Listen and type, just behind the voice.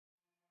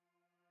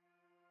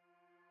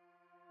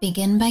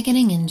Begin by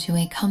getting into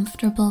a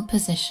comfortable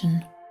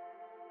position.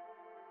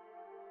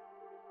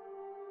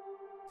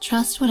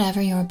 Trust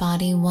whatever your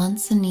body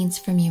wants and needs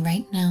from you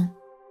right now,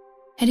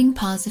 hitting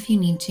pause if you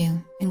need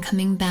to and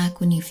coming back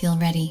when you feel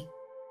ready.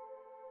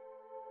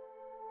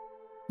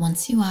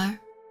 Once you are,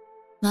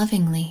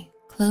 lovingly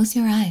close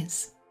your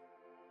eyes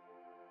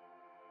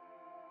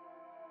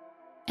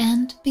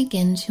and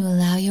begin to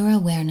allow your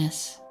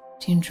awareness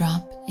to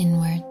drop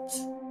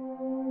inwards,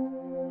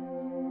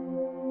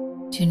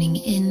 tuning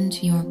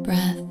into your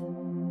breath,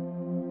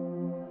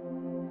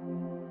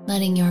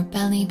 letting your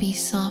belly be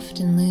soft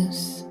and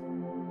loose,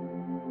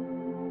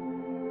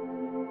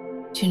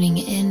 tuning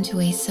into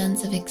a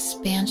sense of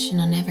expansion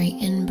on every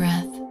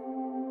in-breath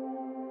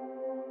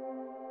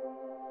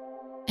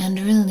and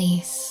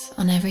release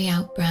on every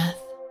out-breath.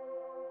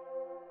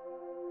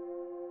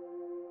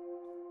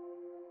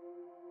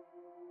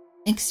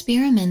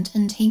 Experiment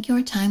and take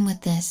your time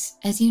with this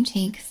as you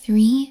take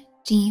 3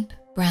 deep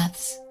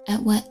breaths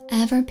at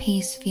whatever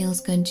pace feels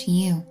good to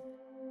you.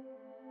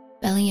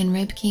 Belly and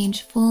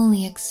ribcage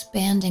fully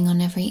expanding on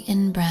every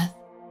in-breath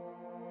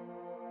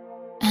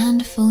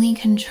and fully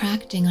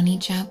contracting on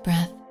each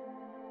out-breath.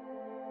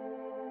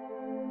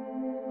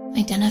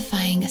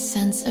 Identifying a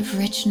sense of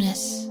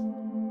richness,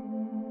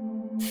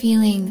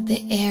 feeling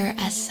the air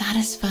as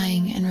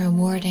satisfying and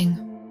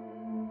rewarding.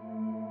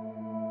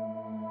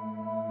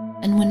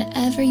 And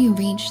whenever you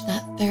reach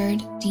that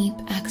 3rd deep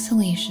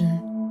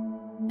exhalation,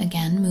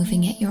 again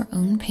moving at your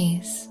own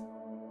pace,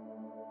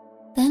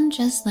 then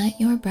just let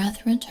your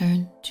breath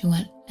return to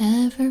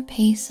whatever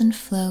pace and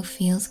flow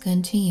feels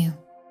good to you.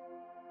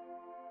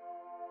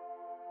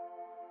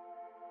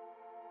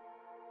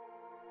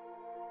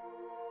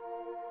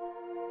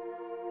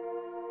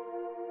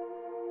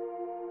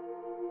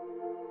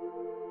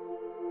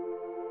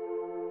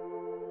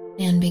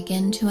 And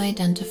begin to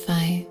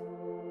identify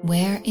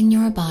where in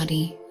your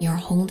body you're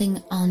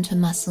holding onto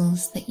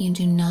muscles that you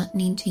do not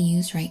need to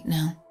use right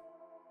now.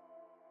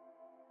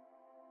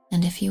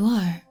 And if you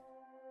are,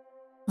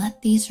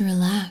 let these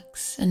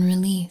relax and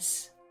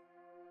release,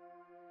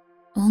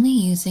 only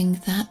using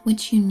that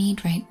which you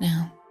need right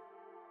now,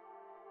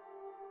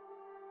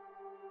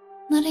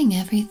 letting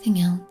everything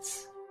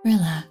else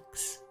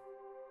relax.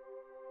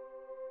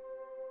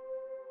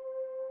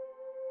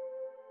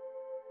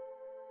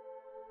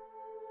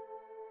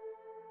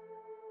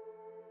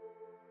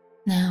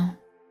 Now,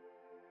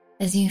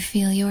 as you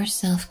feel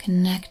yourself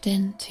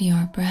connected to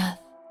your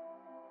breath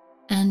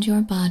and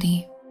your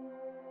body,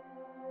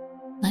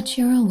 let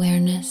your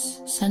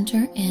awareness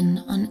center in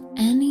on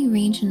any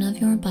region of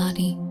your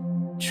body.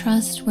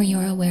 Trust where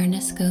your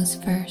awareness goes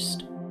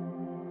first.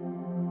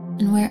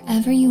 And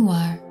wherever you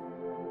are,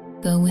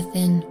 go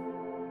within,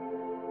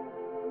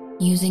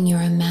 using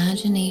your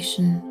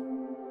imagination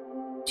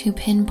to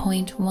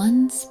pinpoint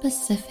one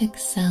specific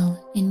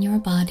cell in your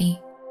body.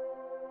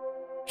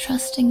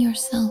 Trusting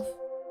yourself,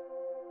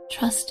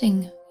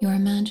 trusting your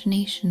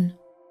imagination.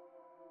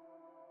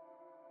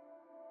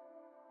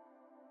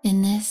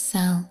 In this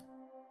cell,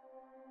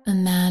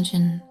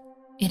 imagine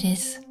it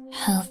is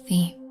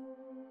healthy,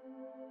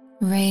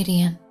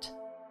 radiant,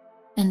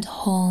 and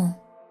whole.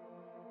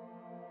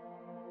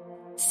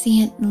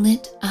 See it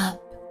lit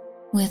up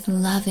with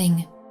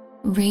loving,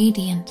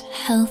 radiant,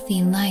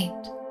 healthy light.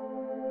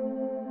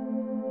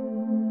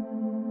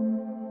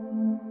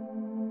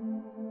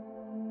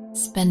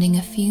 Spending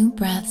a few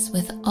breaths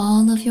with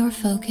all of your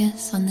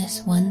focus on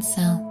this one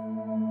cell.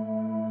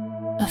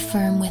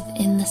 Affirm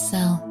within the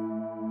cell,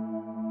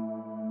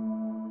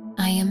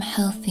 I am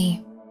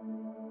healthy.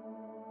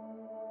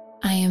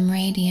 I am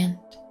radiant.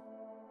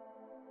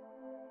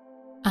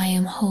 I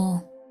am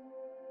whole.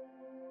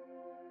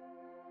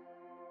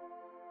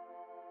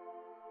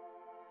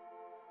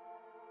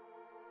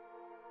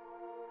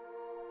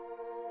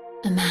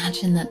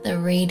 Imagine that the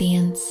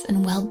radiance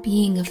and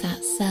well-being of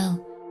that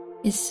cell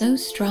is so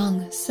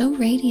strong, so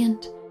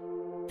radiant,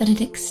 that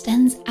it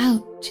extends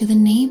out to the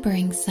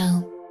neighboring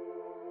cell.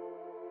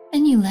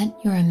 And you let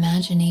your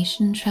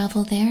imagination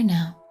travel there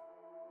now,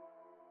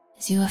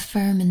 as you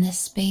affirm in this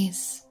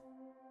space,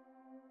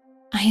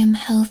 I am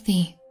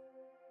healthy.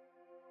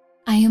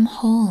 I am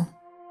whole.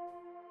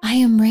 I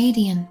am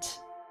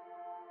radiant.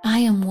 I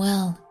am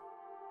well.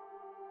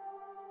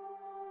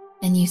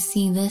 And you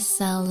see this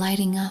cell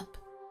lighting up,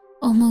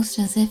 almost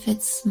as if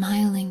it's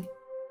smiling.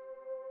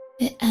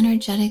 It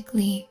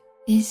energetically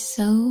is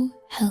so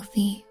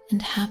healthy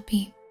and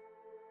happy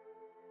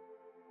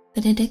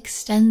that it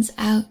extends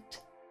out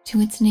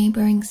to its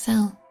neighboring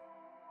cell.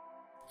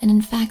 And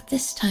in fact,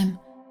 this time,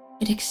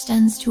 it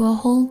extends to a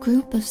whole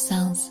group of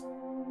cells.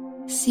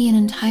 See an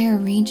entire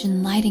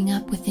region lighting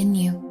up within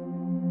you.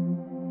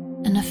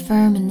 And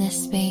affirm in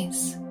this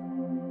space,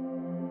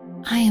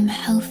 I am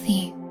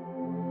healthy.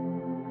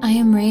 I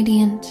am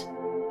radiant.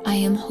 I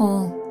am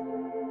whole.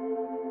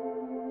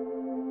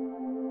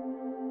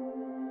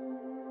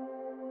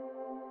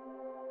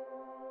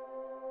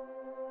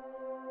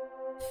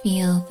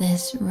 Feel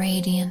this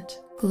radiant,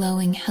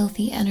 glowing,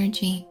 healthy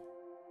energy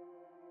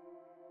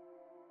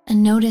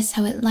and notice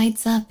how it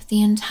lights up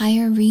the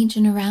entire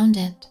region around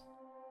it.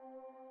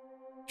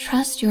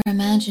 Trust your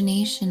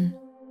imagination,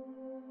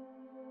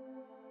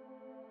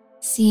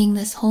 seeing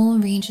this whole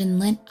region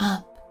lit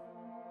up,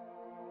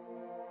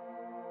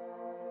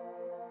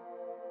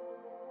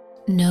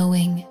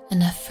 knowing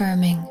and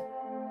affirming,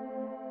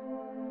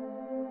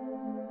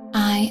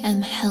 I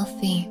am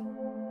healthy,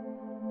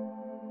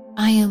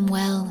 I am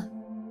well,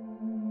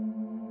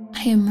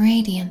 I am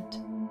radiant.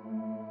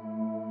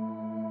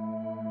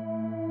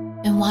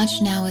 And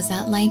watch now as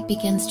that light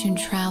begins to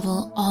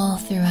travel all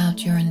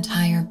throughout your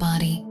entire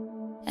body,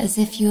 as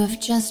if you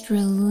have just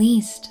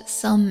released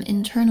some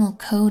internal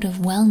code of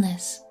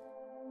wellness.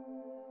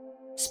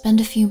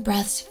 Spend a few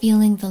breaths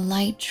feeling the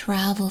light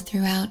travel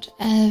throughout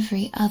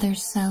every other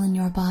cell in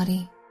your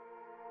body.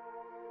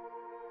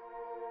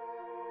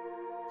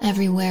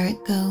 Everywhere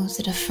it goes,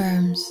 it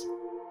affirms,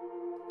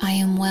 I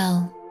am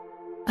well,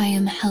 I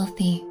am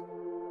healthy,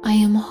 I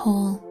am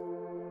whole,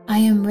 I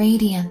am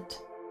radiant.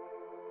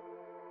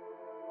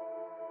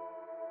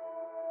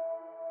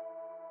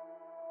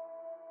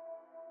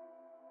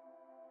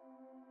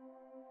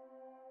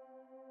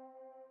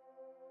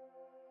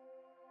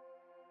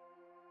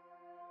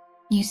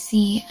 You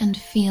see and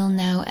feel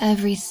now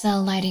every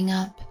cell lighting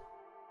up,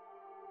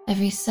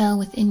 every cell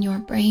within your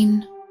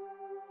brain,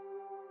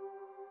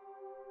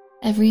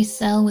 every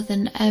cell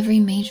within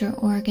every major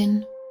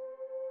organ,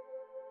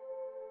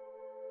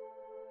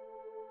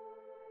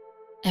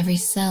 every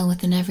cell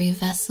within every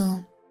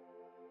vessel,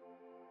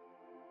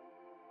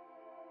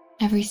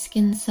 every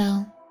skin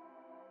cell,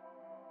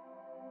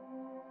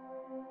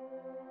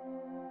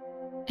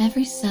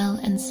 every cell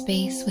and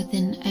space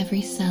within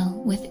every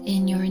cell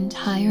within your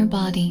entire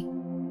body,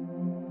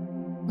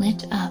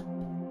 lit up,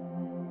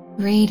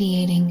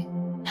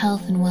 radiating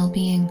health and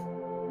well-being.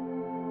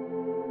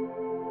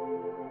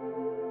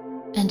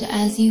 And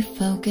as you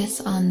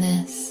focus on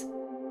this,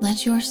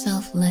 let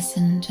yourself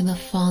listen to the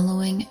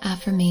following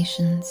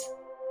affirmations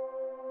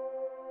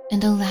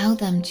and allow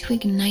them to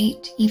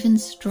ignite even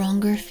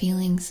stronger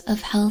feelings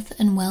of health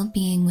and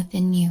well-being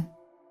within you.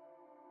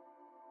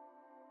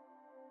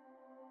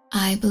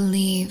 I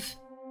believe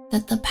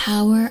that the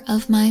power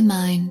of my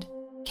mind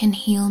can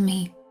heal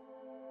me.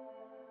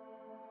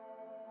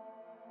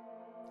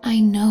 I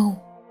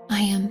know I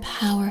am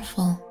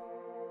powerful.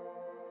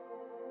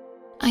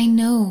 I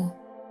know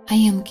I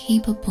am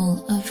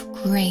capable of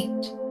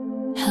great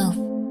health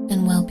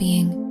and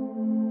well-being.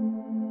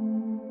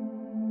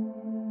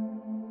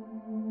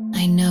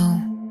 I know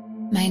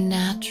my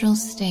natural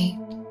state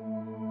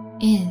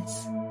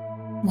is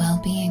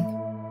well-being.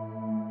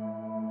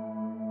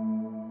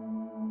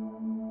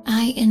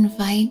 I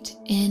invite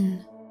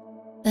in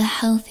the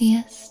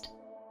healthiest,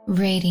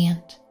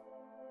 radiant,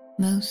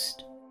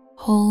 most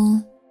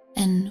whole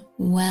and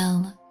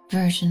well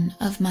version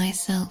of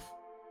myself.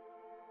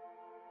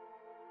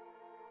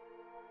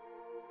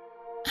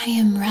 I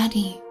am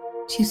ready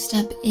to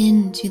step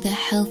into the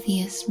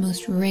healthiest,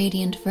 most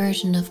radiant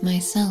version of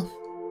myself.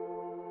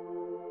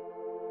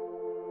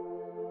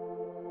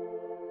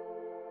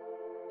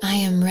 I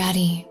am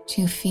ready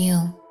to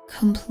feel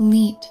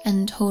complete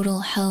and total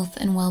health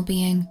and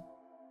well-being.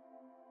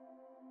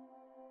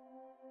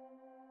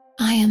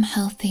 I am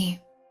healthy.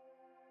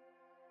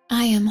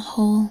 I am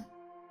whole.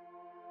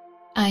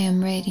 I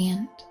am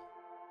radiant.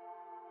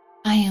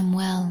 I am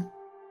well.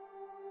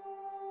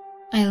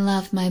 I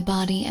love my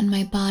body and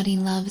my body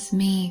loves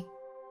me.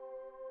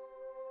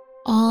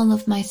 All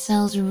of my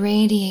cells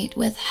radiate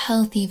with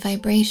healthy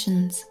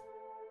vibrations.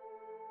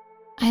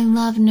 I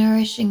love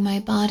nourishing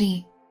my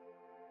body.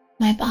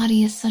 My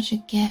body is such a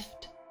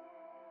gift.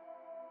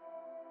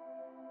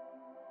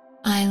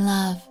 I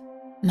love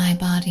my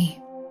body.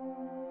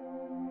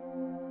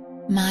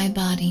 My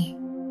body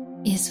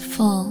is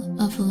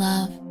full of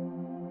love,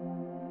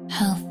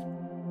 health,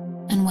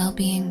 and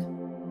well-being.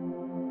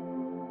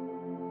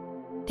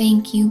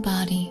 Thank you,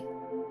 body.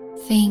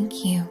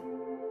 Thank you.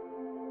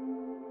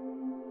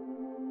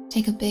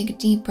 Take a big,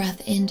 deep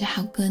breath into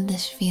how good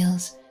this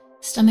feels,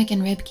 stomach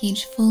and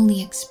ribcage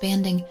fully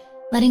expanding,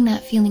 letting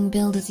that feeling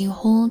build as you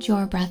hold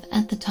your breath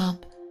at the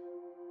top.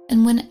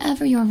 And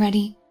whenever you're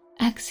ready,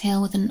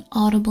 exhale with an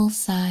audible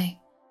sigh.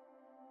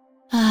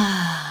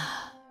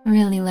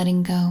 Really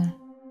letting go.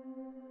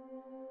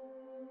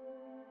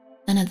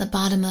 And at the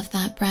bottom of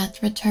that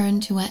breath, return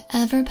to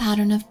whatever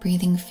pattern of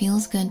breathing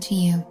feels good to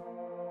you.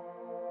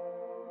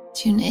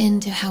 Tune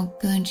in to how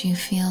good you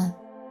feel.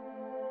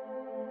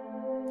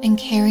 And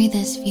carry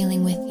this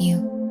feeling with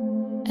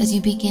you as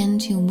you begin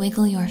to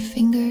wiggle your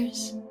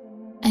fingers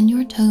and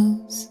your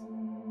toes.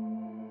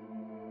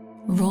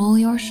 Roll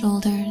your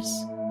shoulders.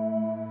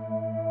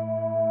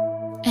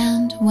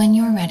 And when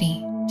you're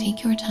ready,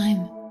 take your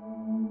time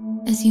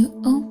as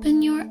you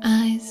open your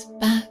eyes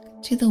back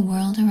to the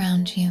world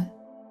around you.